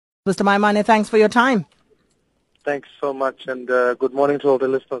Mr. Maimane, thanks for your time. Thanks so much, and good morning to all the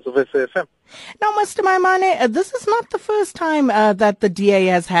listeners of SAfm. Now, Mr. Maimane, this is not the first time that the DA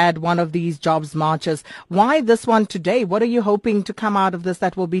has had one of these jobs marches. Why this one today? What are you hoping to come out of this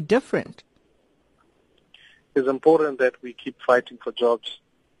that will be different? It's important that we keep fighting for jobs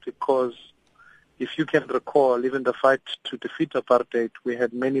because if you can recall, even the fight to defeat apartheid, we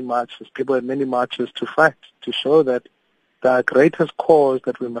had many marches. People had many marches to fight, to show that the greatest cause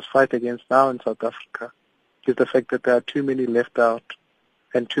that we must fight against now in South Africa is the fact that there are too many left out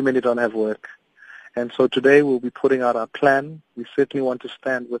and too many don't have work. And so today we'll be putting out our plan. We certainly want to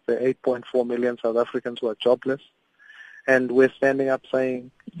stand with the 8.4 million South Africans who are jobless. And we're standing up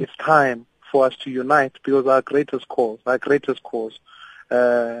saying it's time for us to unite because our greatest cause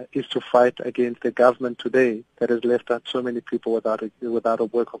is to fight against the government today that has left out so many people without a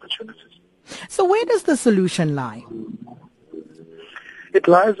work opportunities. So where does the solution lie? It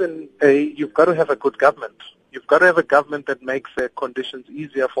lies in you've got to have a good government. You've got to have a government that makes conditions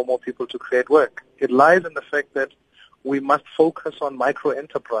easier for more people to create work. It lies in the fact that we must focus on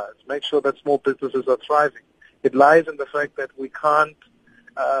micro-enterprise, make sure that small businesses are thriving. It lies in the fact that we can't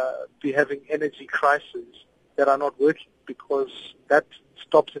be having energy crises that are not working because that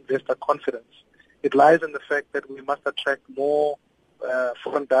stops investor confidence. It lies in the fact that we must attract more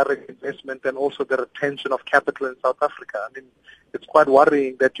foreign direct investment and also the retention of capital in South Africa. I mean, it's quite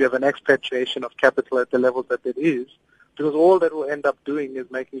worrying that you have an expatriation of capital at the levels that it is, because all that will end up doing is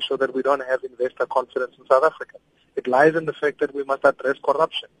making sure that we don't have investor confidence in South Africa. It lies in the fact that we must address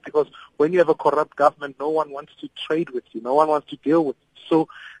corruption, because when you have a corrupt government, no one wants to trade with you, no one wants to deal with you. So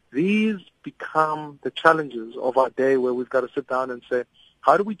these become the challenges of our day where we've got to sit down and say,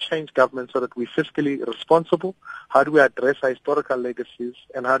 how do we change government so that we're fiscally responsible? How do we address our historical legacies?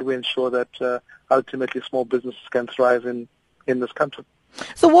 And how do we ensure that ultimately small businesses can thrive in this country?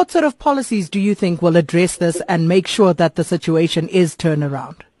 So what sort of policies do you think will address this and make sure that the situation is turned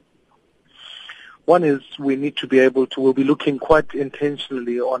around? One is we need to be able to, we'll be looking quite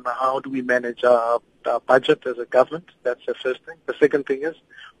intentionally on how do we manage our budget as a government. That's the first thing. The second thing is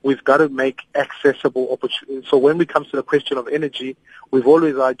we've got to make accessible opportunities. So when it comes to the question of energy, we've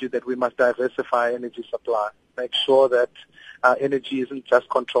always argued that we must diversify energy supply, make sure that our energy isn't just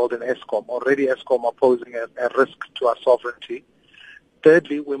controlled in Eskom. Already Eskom are posing a risk to our sovereignty.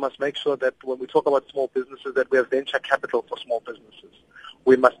 Thirdly, we must make sure that when we talk about small businesses, that we have venture capital for small businesses.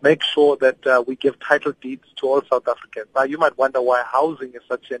 We must make sure that we give title deeds to all South Africans. Now, you might wonder why housing is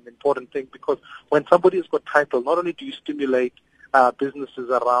such an important thing, because when somebody has got title, not only do you stimulate businesses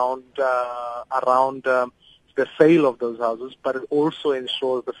around the sale of those houses, but it also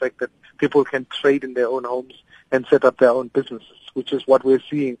ensures the fact that people can trade in their own homes and set up their own businesses, which is what we're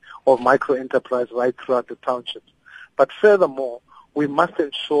seeing of micro-enterprise right throughout the townships. But furthermore, we must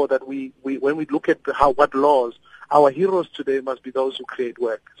ensure that when we look at what laws, our heroes today must be those who create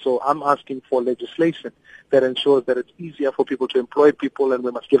work. So I'm asking for legislation that ensures that it's easier for people to employ people, and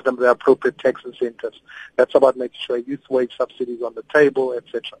we must give them the appropriate tax incentives. That's about making sure youth wage subsidies on the table,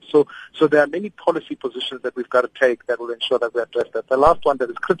 etc. So there are many policy positions that we've got to take that will ensure that we address that. The last one that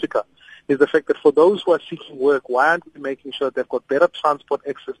is critical is the fact that for those who are seeking work, why aren't we making sure they've got better transport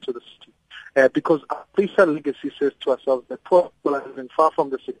access to the city? Because our social legacy says to ourselves that poor people are living far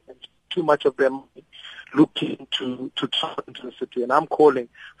from the city and too much of their money looking to travel into the city. And I'm calling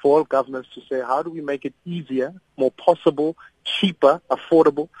for all governments to say, how do we make it easier, more possible, cheaper,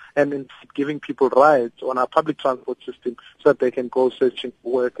 affordable, and in giving people rides on our public transport system so that they can go searching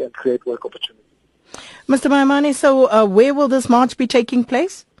for work and create work opportunities. Mr. Maimane, so where will this march be taking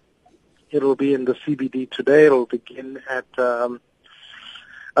place? It will be in the CBD today. It will begin at the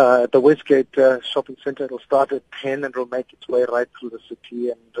Westgate shopping center. It will start at 10 and it will make its way right through the city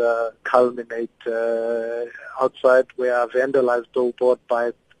and culminate outside where a vandalized billboard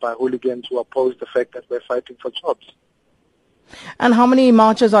by hooligans who oppose the fact that we're fighting for jobs. And how many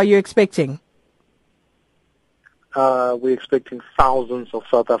marches are you expecting? We're expecting thousands of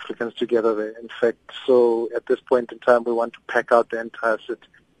South Africans together there, in fact. So at this point in time, we want to pack out the entire city.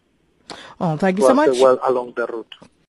 Oh, thank you so much. Well, along the route.